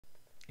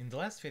In the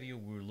last video,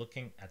 we were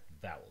looking at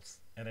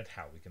vowels and at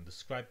how we can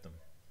describe them.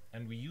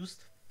 And we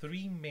used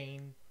three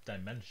main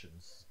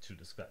dimensions to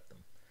describe them: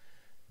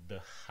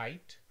 the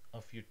height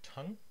of your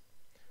tongue,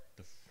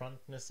 the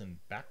frontness and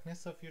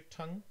backness of your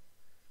tongue,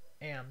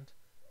 and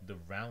the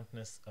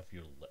roundness of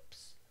your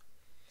lips.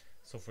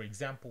 So for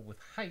example, with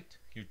height,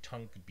 your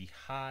tongue could be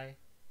high,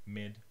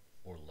 mid,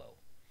 or low,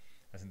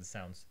 as in the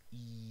sounds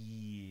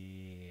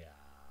yeah,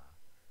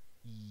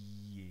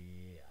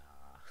 yeah.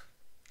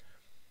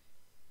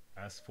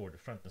 As for the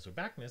frontness or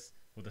backness,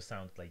 with a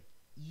sound like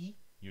E,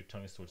 your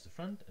tongue is towards the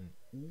front, and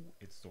U,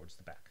 it's towards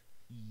the back.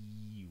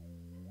 E-U.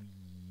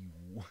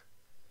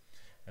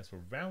 As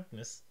for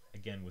roundness,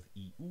 again with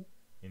E-U,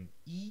 in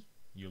E,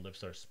 your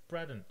lips are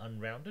spread and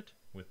unrounded.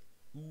 With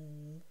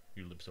U,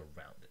 your lips are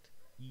rounded.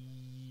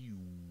 E-U,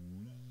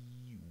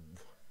 E-U.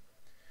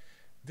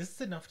 This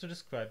is enough to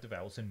describe the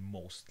vowels in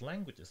most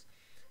languages.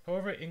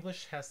 However,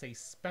 English has a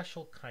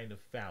special kind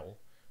of vowel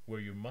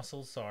where your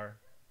muscles are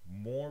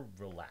more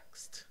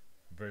relaxed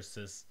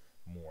versus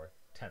more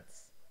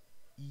tense.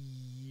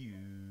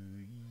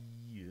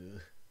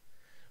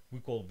 We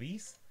call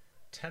these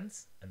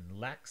tense and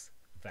lax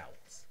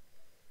vowels.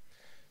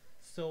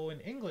 So in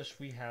English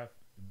we have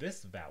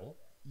this vowel,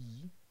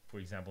 E, for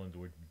example in the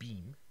word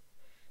beam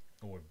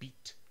or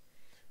beat.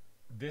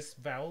 This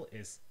vowel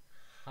is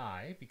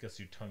high because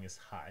your tongue is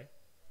high.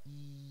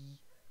 E.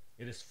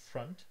 It is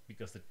front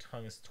because the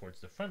tongue is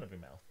towards the front of your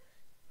mouth.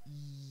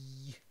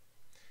 E.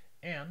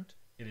 And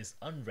it is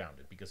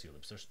unrounded because your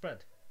lips are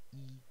spread.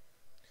 E.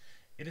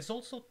 It is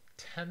also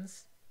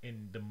tense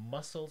in the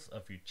muscles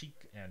of your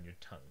cheek and your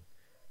tongue.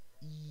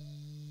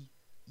 E.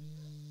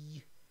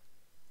 E.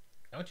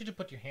 I want you to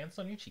put your hands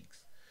on your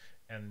cheeks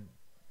and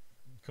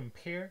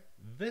compare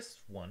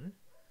this one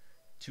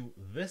to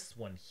this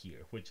one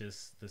here, which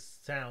is the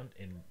sound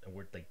in a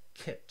word like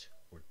kit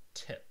or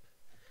tip.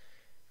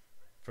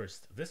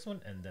 First this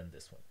one and then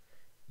this one.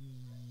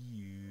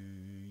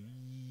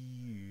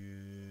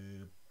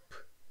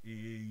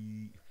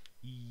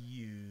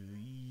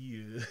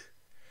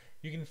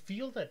 You can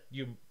feel that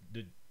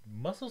the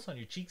muscles on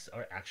your cheeks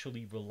are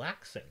actually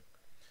relaxing.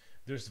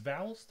 There's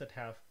vowels that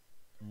have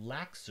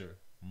laxer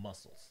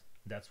muscles.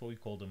 That's what we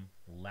call them,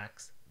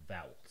 lax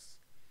vowels.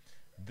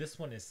 This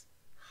one is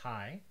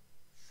high,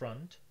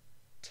 front,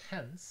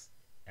 tense,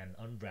 and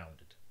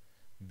unrounded.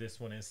 This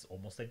one is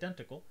almost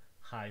identical,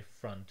 high,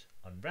 front,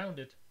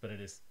 unrounded, but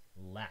it is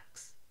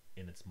lax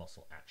in its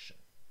muscle action.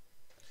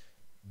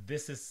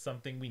 This is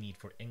something we need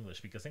for English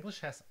because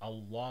English has a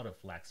lot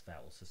of lax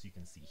vowels, as you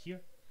can see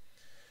here.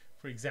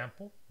 For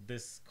example,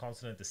 this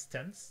consonant is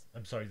tense.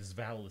 This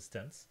vowel is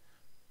tense.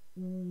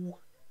 Ooh.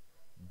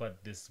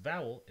 But this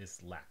vowel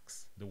is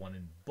lax, the one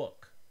in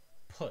book,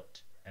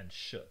 put, and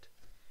should.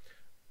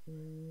 Ooh.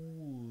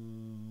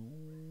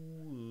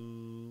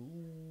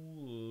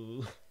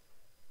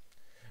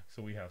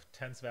 So we have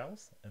tense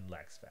vowels and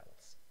lax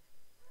vowels.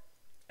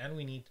 And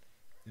we need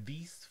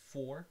these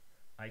four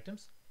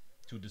items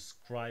to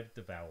describe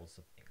the vowels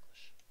of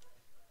English.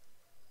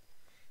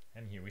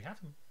 And here we have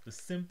them, the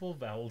simple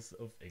vowels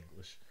of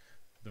English.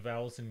 The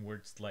vowels in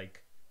words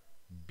like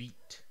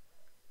beat,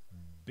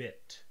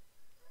 bit,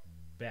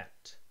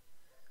 bet,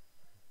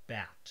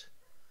 bat,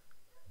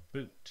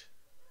 boot,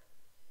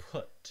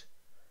 put,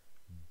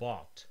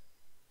 bought,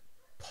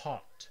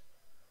 pot,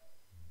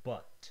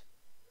 but.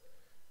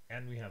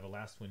 And we have a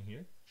last one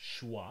here,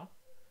 schwa,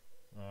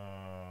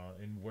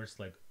 in words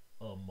like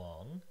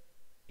among,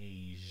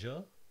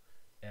 Asia,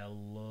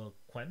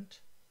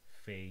 eloquent,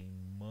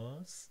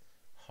 famous,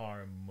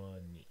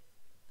 harmony.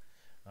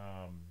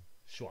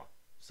 Schwa.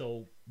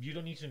 So you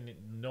don't need to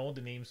know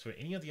the names for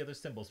any of the other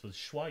symbols, but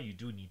schwa you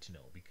do need to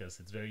know because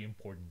it's very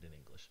important in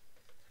English.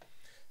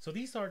 So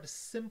these are the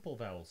simple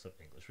vowels of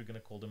English. We're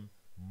going to call them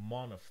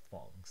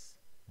monophthongs.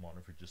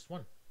 Mono for just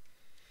one.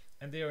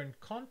 And they are in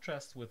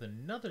contrast with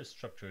another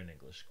structure in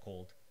English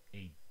called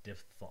a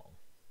diphthong.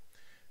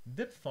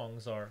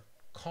 Diphthongs are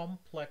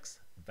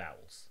complex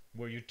vowels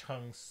where your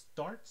tongue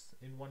starts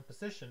in one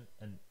position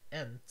and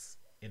ends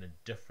in a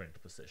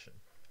different position.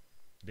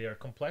 They are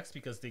complex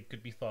because they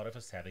could be thought of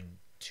as having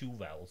two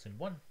vowels in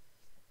one.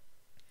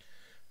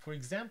 For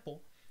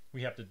example,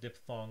 we have the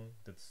diphthong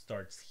that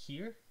starts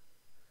here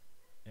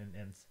and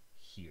ends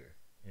here.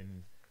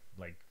 In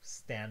like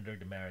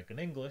standard American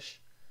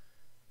English,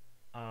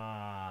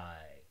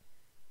 fine.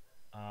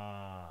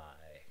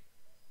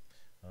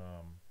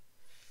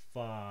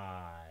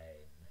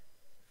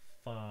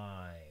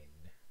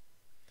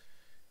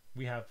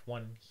 We have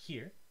one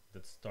here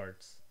that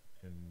starts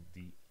in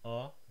the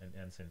and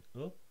ends in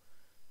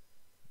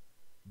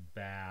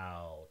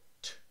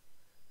bout,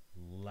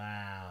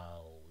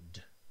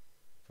 loud,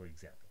 for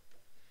example.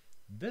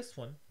 This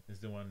one is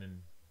the one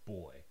in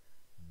boy,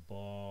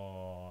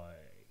 boy,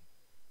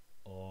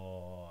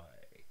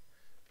 oi,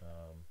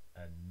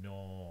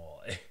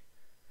 annoy.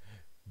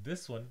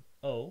 This one,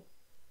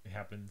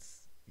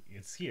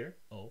 it's here,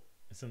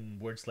 it's in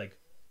words like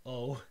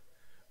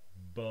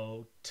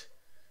boat,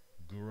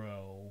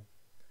 grow,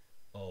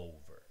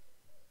 over.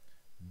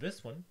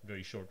 This one,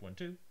 very short one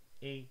too,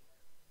 a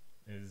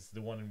is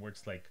the one in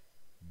words like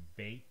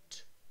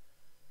bait,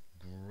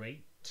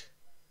 great,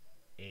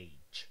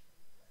 age.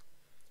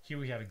 Here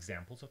we have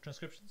examples of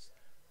transcriptions.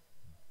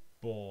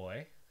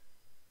 Boy,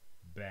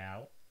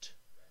 bout,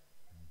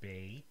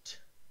 bait,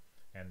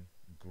 and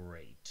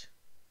great.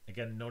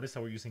 Again, notice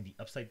how we're using the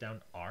upside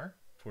down R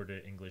for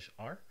the English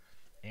R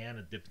and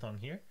a diphthong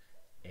here,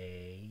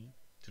 A,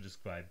 to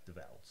describe the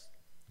vowels.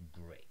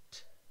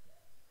 Great.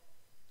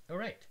 All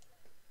right.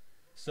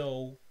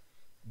 So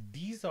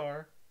these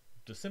are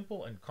the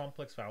simple and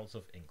complex vowels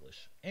of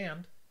English.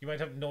 And you might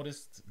have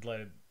noticed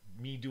like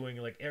me doing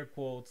like air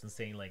quotes and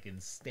saying like in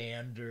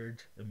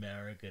standard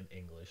American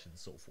English and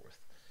so forth.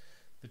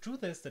 The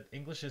truth is that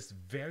English is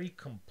very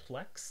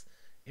complex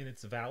in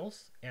its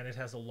vowels and it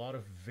has a lot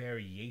of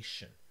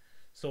variation.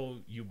 So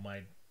you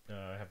might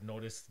have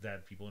noticed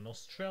that people in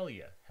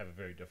Australia have a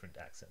very different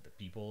accent, that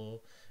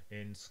people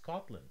in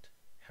Scotland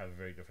have a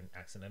very different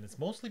accent, and it's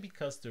mostly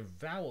because their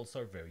vowels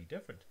are very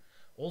different.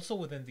 Also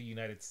within the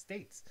United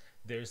States,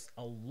 there's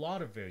a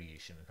lot of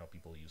variation in how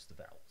people use the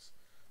vowels.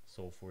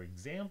 So for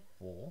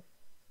example,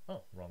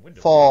 oh, wrong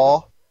window.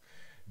 For,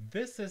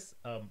 This is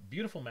a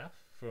beautiful map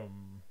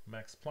from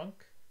Max Planck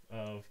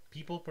of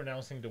people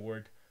pronouncing the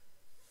word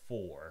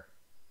for.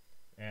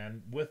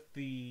 And with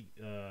the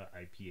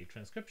IPA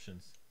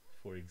transcriptions,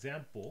 for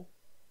example,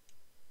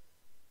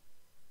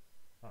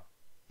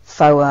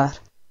 Forward.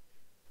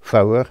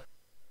 Forward.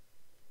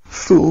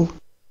 Full.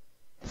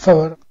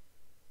 for,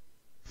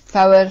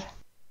 Forward.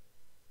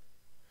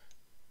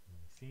 let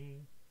me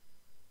see,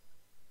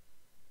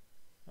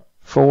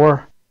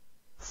 Four.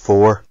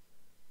 Four.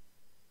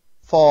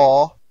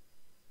 for,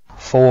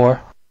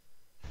 Four.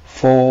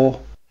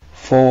 Four.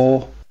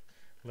 Four.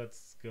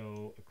 let's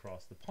go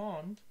across the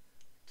pond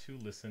to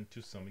listen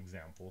to some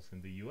examples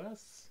in the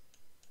US.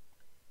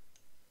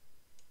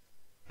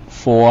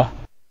 Four.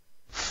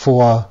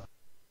 for,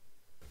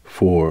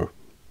 Four.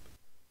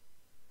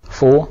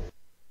 Four.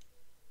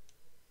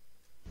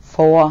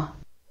 Four.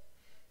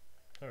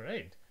 All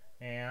right,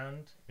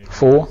 and maybe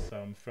Four.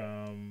 some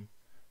from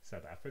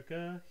South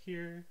Africa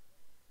here,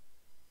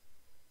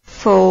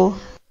 Full.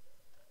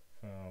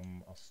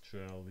 from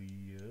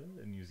Australia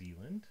and New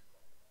Zealand.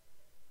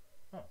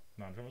 Oh,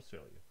 not from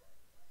Australia.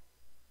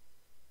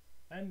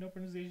 And no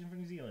pronunciation for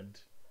New Zealand.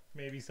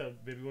 Maybe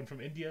one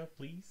from India,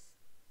 please.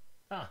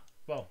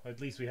 Well, at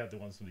least we have the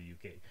ones from the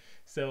UK.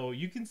 So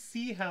you can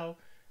see how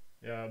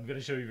I'm going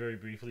to show you very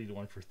briefly the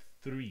one for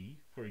 3,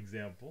 for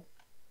example.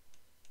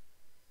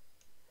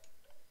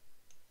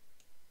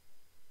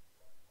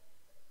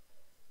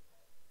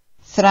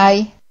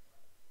 Three.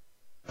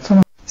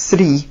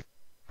 three,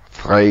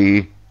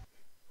 Three.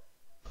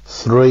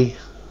 three,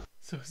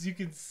 So as you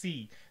can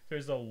see,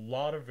 there's a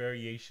lot of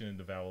variation in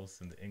the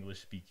vowels in the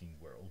English-speaking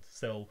world.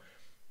 So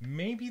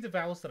maybe the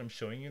vowels that I'm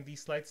showing you in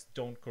these slides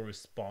don't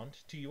correspond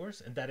to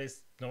yours, and that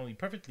is not only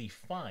perfectly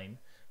fine,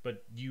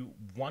 but you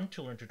want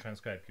to learn to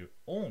transcribe your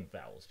own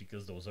vowels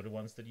because those are the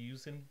ones that you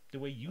use in the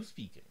way you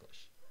speak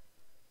English.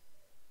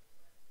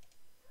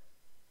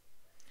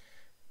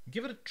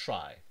 Give it a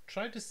try.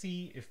 Try to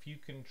see if you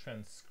can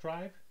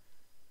transcribe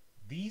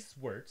these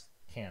words,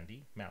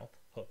 candy, mouth,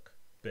 hook,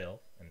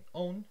 bill, and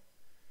own,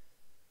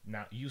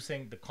 now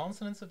using the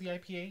consonants of the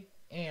IPA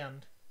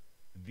and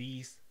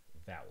these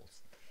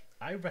vowels.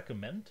 I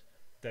recommend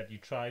that you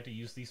try to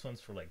use these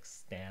ones for like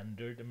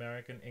standard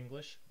American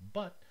English,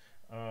 but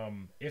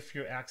if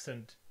your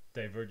accent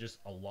diverges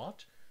a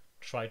lot,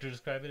 try to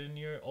describe it in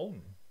your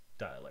own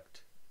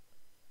dialect.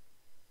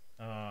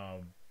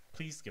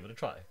 Please give it a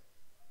try.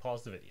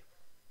 Pause the video.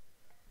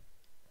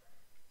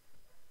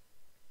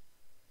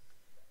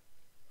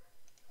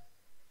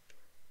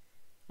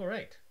 All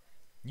right,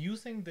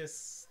 using this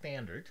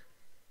standard,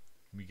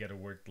 we get a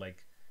word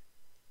like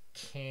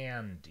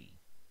candy.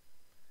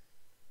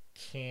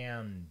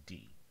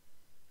 Candy.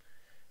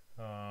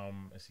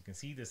 As you can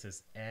see, this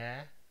is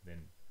a,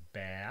 then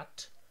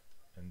bat,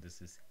 and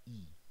this is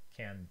e,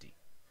 candy.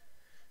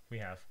 We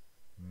have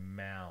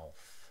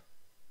mouth.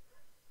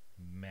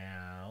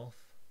 Mouth,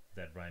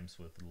 that rhymes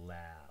with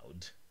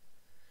loud.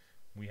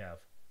 We have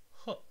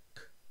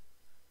hook.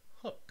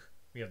 Hook.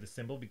 We have the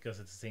symbol because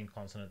it's the same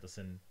consonant as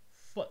in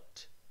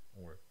foot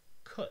or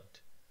could.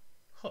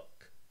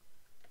 Hook.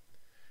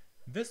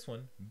 This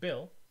one,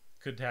 bill,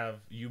 could have,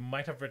 you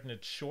might have written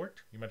it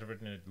short, you might have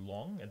written it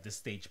long. At this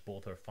stage,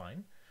 both are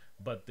fine.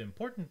 But the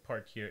important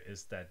part here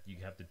is that you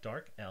have the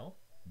dark L,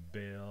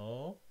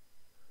 bill,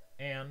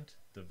 and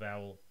the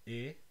vowel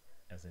I,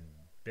 as in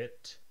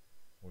bit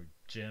or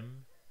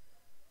Jim,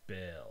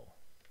 bill.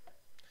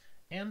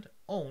 And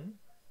own,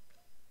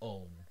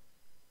 own,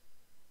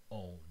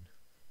 own.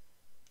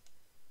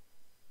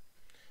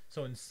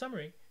 So in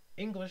summary,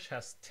 English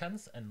has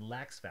tense and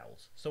lax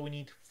vowels. So we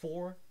need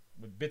 4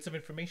 bits of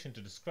information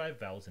to describe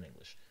vowels in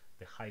English: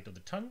 the height of the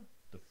tongue,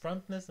 the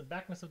frontness and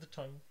backness of the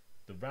tongue,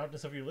 the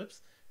roundness of your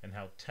lips, and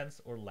how tense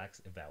or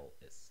lax a vowel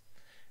is.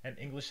 And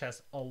English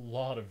has a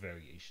lot of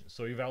variation,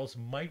 so your vowels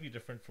might be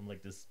different from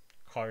like this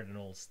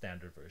cardinal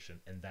standard version,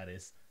 and that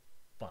is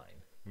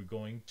fine. we're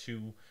going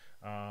to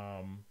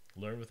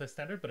learn with a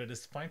standard, but it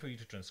is fine for you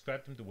to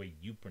transcribe them the way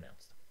you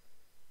pronounce them.